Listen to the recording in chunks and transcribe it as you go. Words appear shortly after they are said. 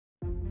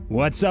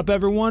What's up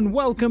everyone,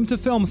 welcome to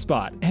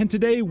FilmSpot, and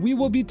today we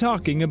will be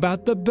talking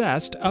about the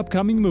best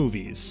upcoming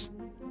movies.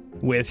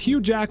 With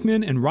Hugh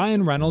Jackman and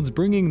Ryan Reynolds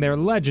bringing their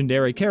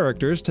legendary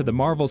characters to the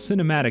Marvel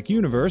Cinematic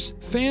Universe,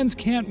 fans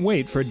can't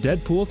wait for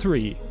Deadpool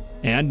 3.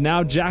 And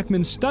now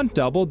Jackman's stunt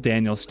double,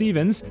 Daniel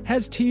Stevens,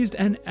 has teased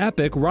an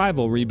epic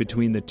rivalry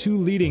between the two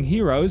leading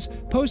heroes,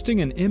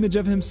 posting an image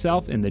of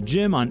himself in the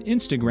gym on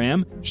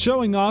Instagram,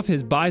 showing off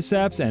his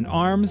biceps and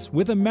arms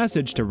with a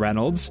message to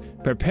Reynolds,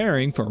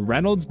 preparing for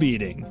Reynolds'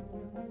 beating.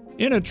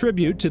 In a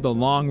tribute to the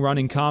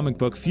long-running comic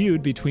book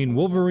feud between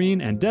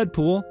Wolverine and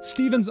Deadpool,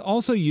 Stevens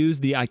also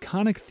used the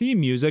iconic theme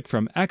music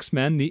from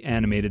X-Men the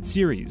Animated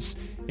Series.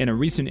 In a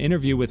recent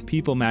interview with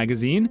People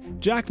magazine,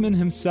 Jackman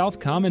himself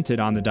commented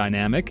on the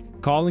dynamic,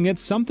 calling it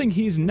something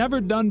he's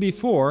never done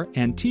before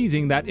and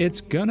teasing that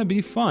it's gonna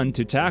be fun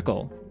to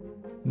tackle.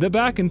 The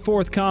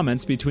back-and-forth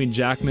comments between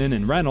Jackman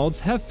and Reynolds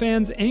have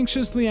fans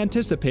anxiously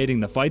anticipating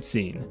the fight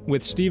scene,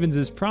 with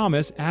Stevens'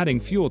 promise adding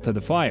fuel to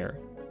the fire.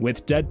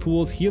 With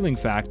Deadpool's healing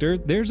factor,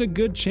 there's a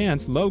good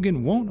chance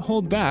Logan won't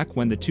hold back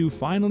when the two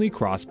finally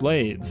cross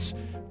blades.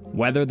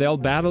 Whether they'll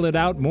battle it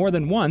out more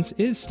than once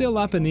is still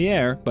up in the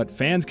air, but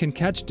fans can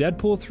catch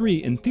Deadpool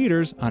 3 in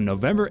theaters on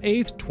November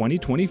 8,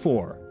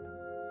 2024.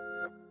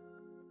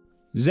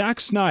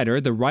 Zack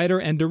Snyder, the writer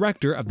and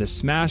director of the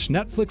smash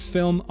Netflix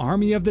film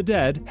Army of the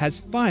Dead, has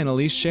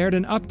finally shared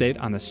an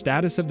update on the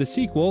status of the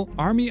sequel,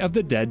 Army of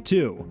the Dead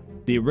 2.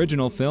 The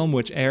original film,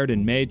 which aired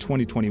in May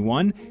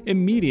 2021,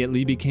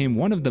 immediately became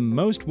one of the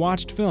most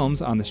watched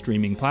films on the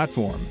streaming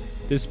platform.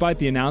 Despite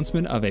the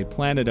announcement of a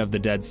Planet of the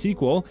Dead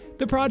sequel,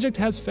 the project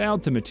has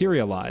failed to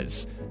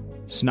materialize.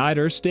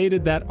 Snyder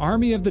stated that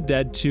Army of the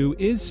Dead 2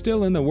 is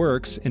still in the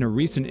works in a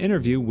recent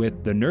interview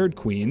with the Nerd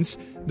Queens.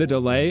 The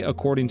delay,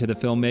 according to the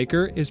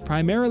filmmaker, is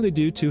primarily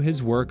due to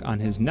his work on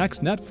his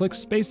next Netflix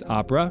space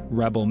opera,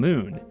 Rebel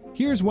Moon.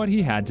 Here's what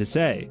he had to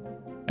say.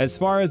 As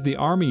far as the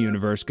Army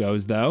universe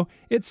goes, though,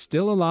 it's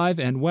still alive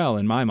and well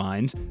in my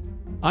mind.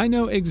 I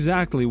know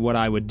exactly what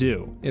I would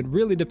do. It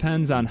really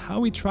depends on how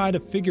we try to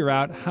figure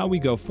out how we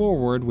go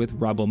forward with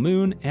Rebel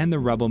Moon and the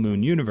Rebel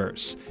Moon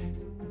universe.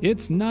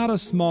 It's not a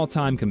small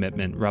time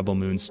commitment, Rebel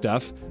Moon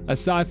stuff. A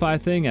sci-fi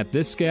thing at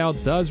this scale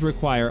does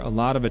require a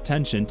lot of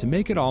attention to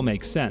make it all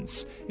make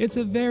sense. It's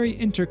a very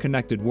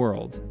interconnected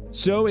world.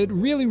 So it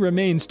really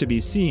remains to be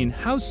seen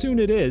how soon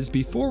it is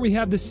before we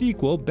have the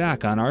sequel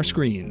back on our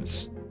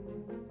screens.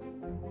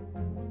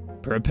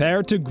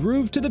 Prepare to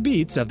groove to the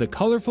beats of the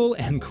colorful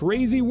and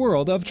crazy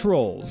world of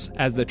Trolls,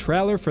 as the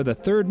trailer for the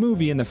third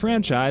movie in the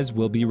franchise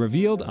will be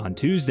revealed on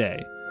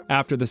Tuesday.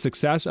 After the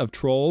success of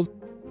Trolls,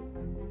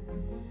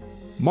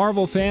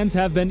 Marvel fans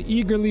have been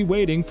eagerly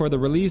waiting for the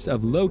release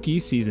of Loki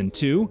Season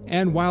 2,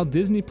 and while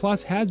Disney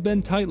Plus has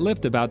been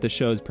tight-lipped about the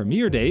show's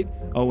premiere date,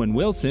 Owen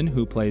Wilson,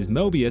 who plays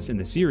Mobius in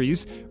the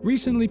series,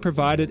 recently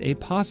provided a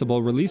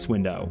possible release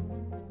window.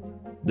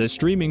 The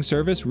streaming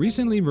service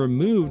recently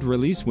removed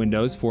release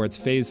windows for its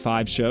Phase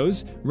 5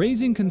 shows,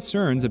 raising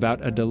concerns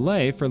about a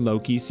delay for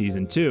Loki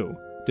Season 2.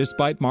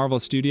 Despite Marvel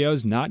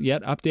Studios not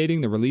yet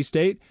updating the release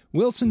date,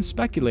 Wilson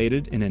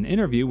speculated in an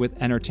interview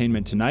with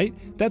Entertainment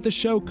Tonight that the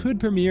show could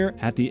premiere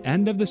at the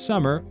end of the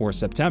summer or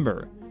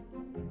September.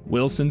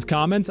 Wilson's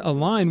comments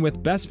align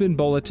with Bespin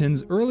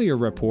Bulletin's earlier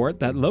report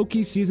that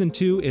Loki Season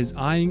 2 is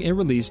eyeing a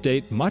release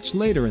date much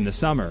later in the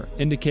summer,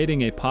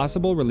 indicating a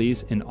possible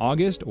release in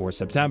August or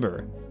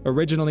September.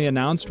 Originally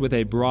announced with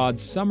a broad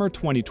summer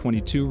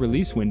 2022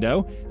 release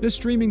window, the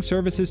streaming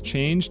service's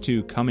change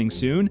to coming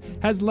soon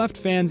has left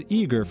fans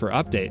eager for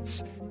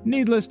updates.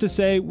 Needless to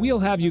say, we'll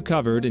have you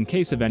covered in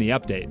case of any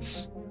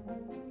updates.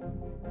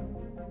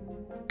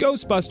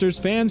 Ghostbusters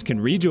fans can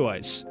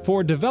rejoice,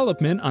 for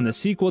development on the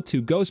sequel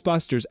to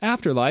Ghostbusters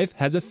Afterlife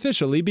has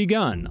officially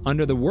begun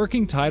under the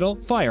working title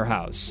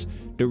Firehouse.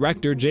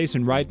 Director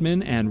Jason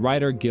Reitman and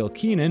writer Gil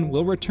Kenan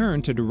will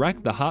return to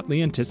direct the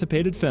hotly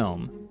anticipated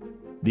film.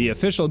 The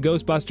official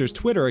Ghostbusters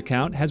Twitter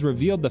account has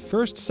revealed the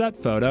first set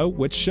photo,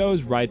 which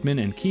shows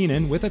Reitman and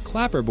Kenan with a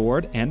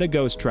clapperboard and a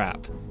ghost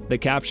trap. The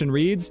caption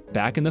reads,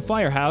 "Back in the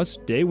Firehouse,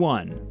 Day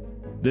 1.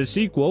 The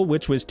sequel,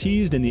 which was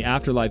teased in the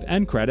Afterlife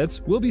end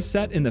credits, will be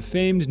set in the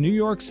famed New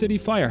York City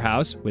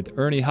firehouse, with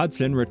Ernie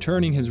Hudson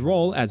returning his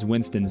role as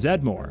Winston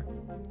Zeddemore.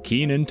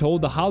 Kenan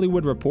told The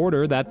Hollywood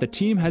Reporter that the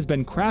team has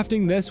been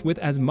crafting this with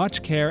as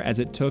much care as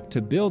it took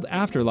to build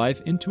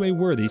Afterlife into a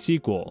worthy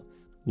sequel.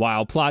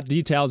 While plot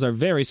details are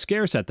very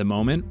scarce at the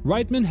moment,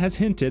 Reitman has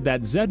hinted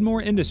that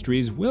Zeddemore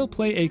Industries will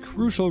play a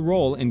crucial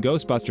role in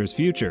Ghostbusters'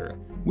 future.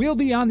 We'll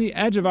be on the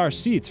edge of our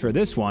seats for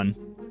this one.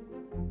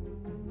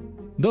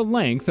 The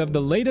length of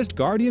the latest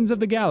Guardians of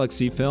the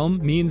Galaxy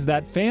film means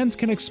that fans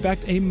can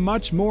expect a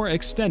much more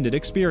extended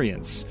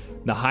experience.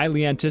 The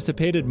highly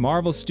anticipated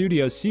Marvel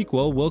Studios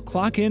sequel will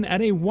clock in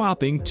at a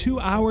whopping 2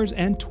 hours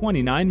and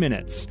 29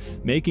 minutes,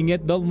 making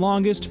it the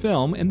longest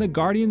film in the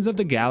Guardians of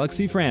the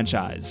Galaxy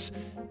franchise.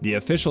 The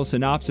official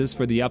synopsis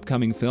for the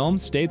upcoming film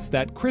states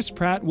that Chris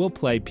Pratt will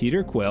play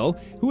Peter Quill,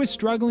 who is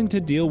struggling to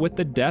deal with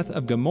the death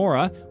of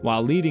Gamora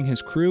while leading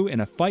his crew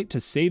in a fight to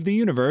save the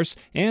universe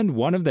and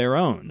one of their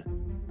own.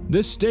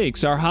 The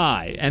stakes are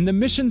high, and the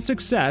mission's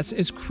success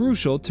is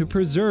crucial to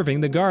preserving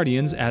the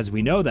Guardians as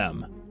we know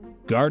them.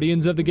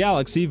 Guardians of the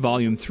Galaxy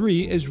Volume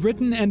 3 is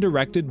written and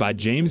directed by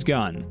James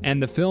Gunn, and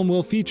the film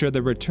will feature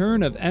the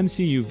return of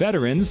MCU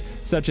veterans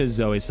such as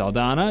Zoe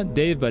Saldana,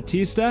 Dave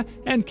Bautista,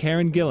 and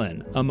Karen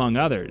Gillan, among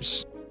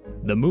others.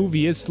 The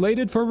movie is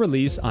slated for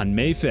release on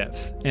May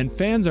 5th, and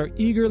fans are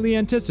eagerly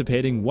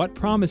anticipating what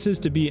promises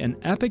to be an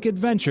epic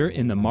adventure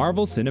in the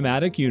Marvel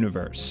Cinematic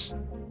Universe.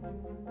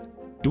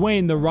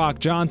 Dwayne "The Rock"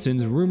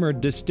 Johnson's rumored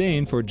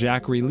disdain for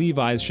Zachary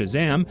Levi's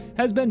Shazam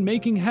has been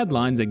making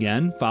headlines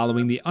again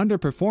following the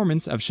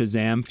underperformance of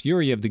Shazam: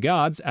 Fury of the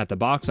Gods at the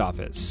box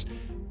office.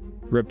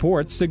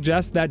 Reports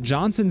suggest that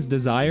Johnson's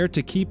desire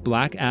to keep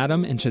Black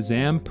Adam and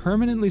Shazam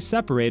permanently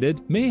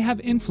separated may have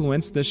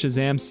influenced the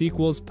Shazam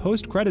sequel's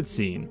post-credits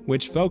scene,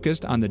 which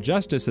focused on the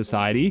Justice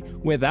Society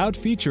without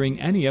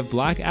featuring any of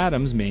Black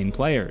Adam's main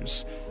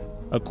players.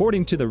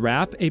 According to The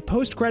Wrap, a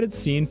post-credits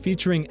scene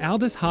featuring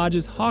Aldous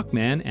Hodge's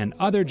Hawkman and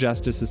other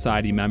Justice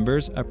Society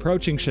members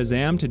approaching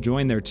Shazam to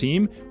join their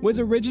team was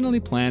originally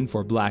planned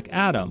for Black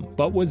Adam,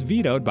 but was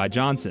vetoed by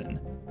Johnson.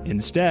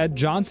 Instead,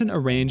 Johnson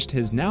arranged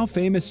his now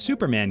famous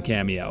Superman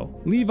cameo.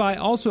 Levi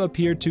also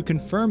appeared to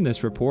confirm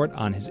this report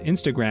on his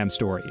Instagram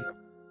story.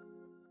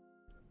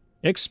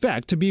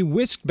 Expect to be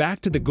whisked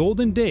back to the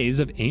golden days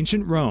of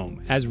ancient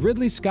Rome as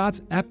Ridley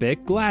Scott's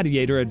epic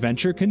Gladiator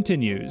adventure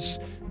continues.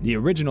 The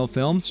original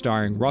film,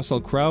 starring Russell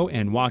Crowe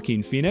and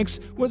Joaquin Phoenix,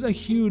 was a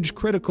huge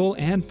critical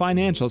and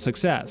financial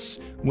success,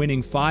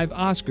 winning 5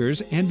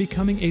 Oscars and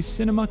becoming a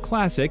cinema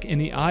classic in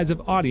the eyes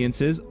of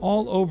audiences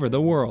all over the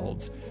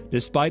world.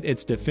 Despite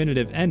its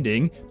definitive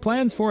ending,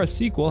 plans for a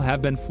sequel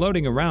have been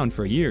floating around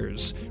for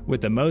years, with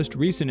the most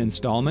recent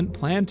installment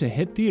planned to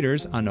hit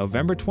theaters on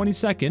November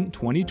 22,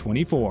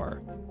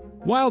 2024.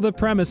 While the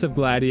premise of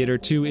Gladiator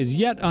 2 is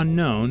yet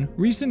unknown,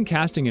 recent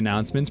casting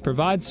announcements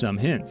provide some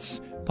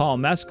hints. Paul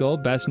Mescal,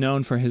 best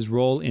known for his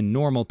role in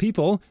Normal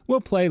People,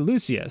 will play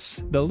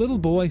Lucius, the little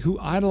boy who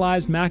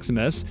idolized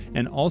Maximus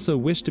and also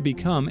wished to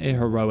become a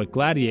heroic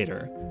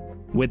gladiator.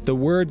 With the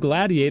word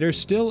gladiator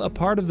still a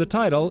part of the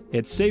title,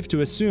 it's safe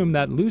to assume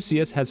that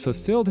Lucius has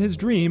fulfilled his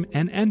dream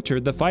and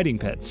entered the fighting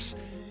pits.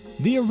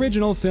 The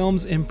original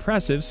film's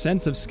impressive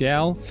sense of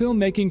scale,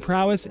 filmmaking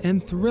prowess,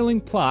 and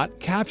thrilling plot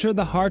capture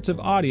the hearts of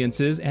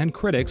audiences and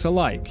critics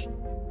alike.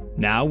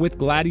 Now with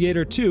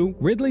Gladiator 2,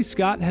 Ridley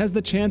Scott has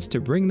the chance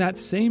to bring that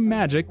same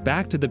magic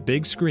back to the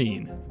big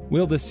screen.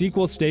 Will the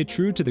sequel stay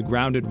true to the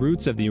grounded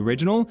roots of the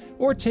original,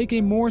 or take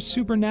a more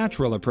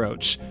supernatural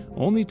approach?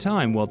 Only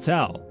time will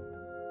tell.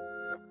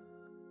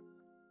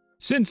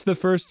 Since the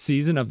first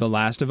season of The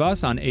Last of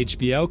Us on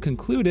HBO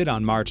concluded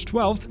on March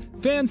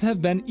 12th, fans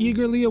have been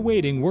eagerly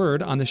awaiting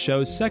word on the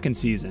show's second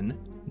season.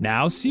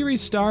 Now,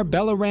 series star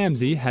Bella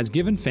Ramsey has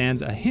given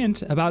fans a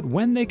hint about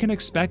when they can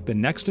expect the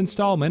next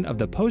installment of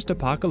the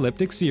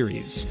post-apocalyptic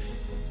series.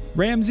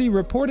 Ramsey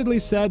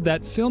reportedly said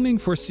that filming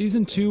for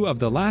Season 2 of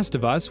The Last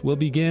of Us will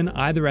begin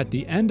either at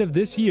the end of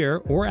this year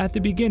or at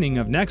the beginning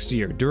of next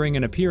year during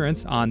an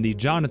appearance on The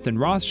Jonathan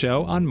Ross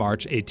Show on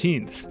March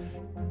 18th.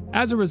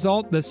 As a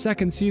result, the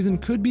second season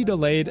could be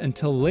delayed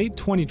until late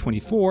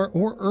 2024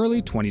 or early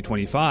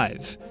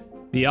 2025.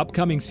 The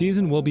upcoming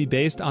season will be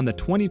based on the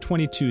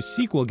 2022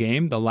 sequel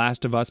game, The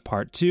Last of Us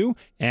Part 2,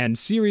 and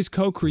series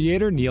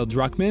co-creator Neil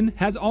Druckmann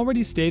has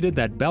already stated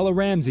that Bella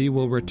Ramsey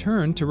will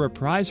return to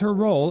reprise her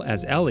role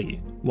as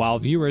Ellie. While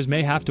viewers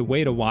may have to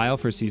wait a while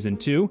for Season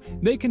 2,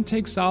 they can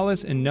take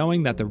solace in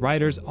knowing that the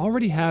writers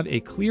already have a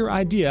clear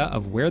idea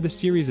of where the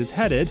series is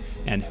headed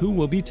and who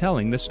will be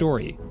telling the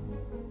story.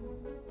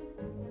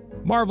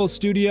 Marvel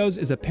Studios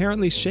is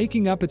apparently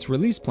shaking up its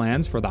release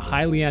plans for the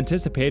highly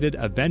anticipated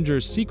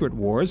Avengers: Secret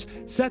Wars,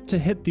 set to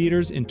hit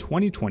theaters in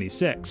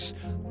 2026.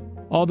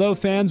 Although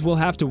fans will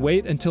have to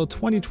wait until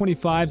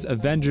 2025's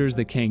Avengers: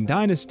 The Kang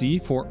Dynasty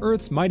for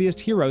Earth's mightiest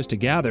heroes to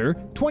gather,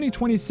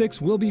 2026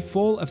 will be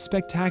full of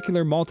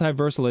spectacular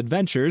multiversal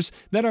adventures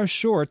that are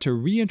sure to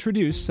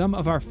reintroduce some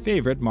of our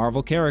favorite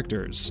Marvel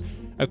characters.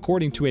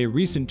 According to a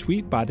recent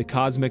tweet by the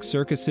Cosmic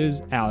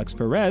Circus's Alex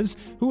Perez,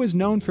 who is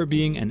known for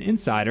being an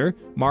insider,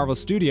 Marvel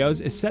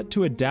Studios is set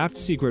to adapt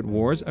Secret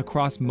Wars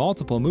across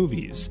multiple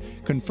movies,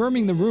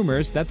 confirming the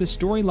rumors that the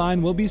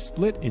storyline will be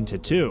split into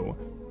 2.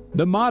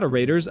 The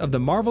moderators of the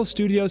Marvel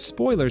Studios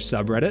Spoilers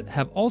subreddit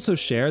have also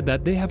shared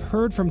that they have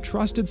heard from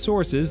trusted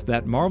sources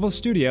that Marvel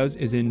Studios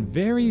is in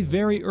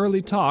very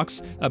early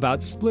talks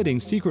about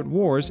splitting Secret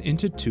Wars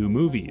into 2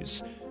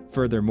 movies.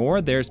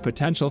 Furthermore, there's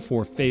potential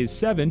for Phase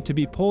 7 to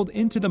be pulled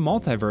into the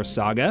multiverse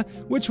saga,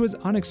 which was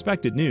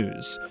unexpected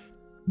news.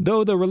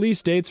 Though the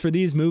release dates for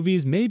these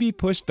movies may be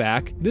pushed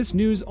back, this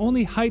news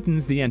only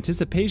heightens the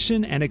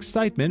anticipation and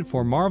excitement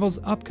for Marvel's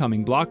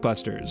upcoming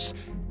blockbusters.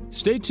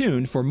 Stay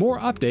tuned for more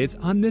updates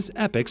on this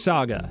epic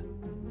saga.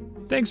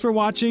 Thanks for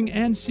watching,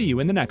 and see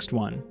you in the next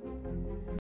one.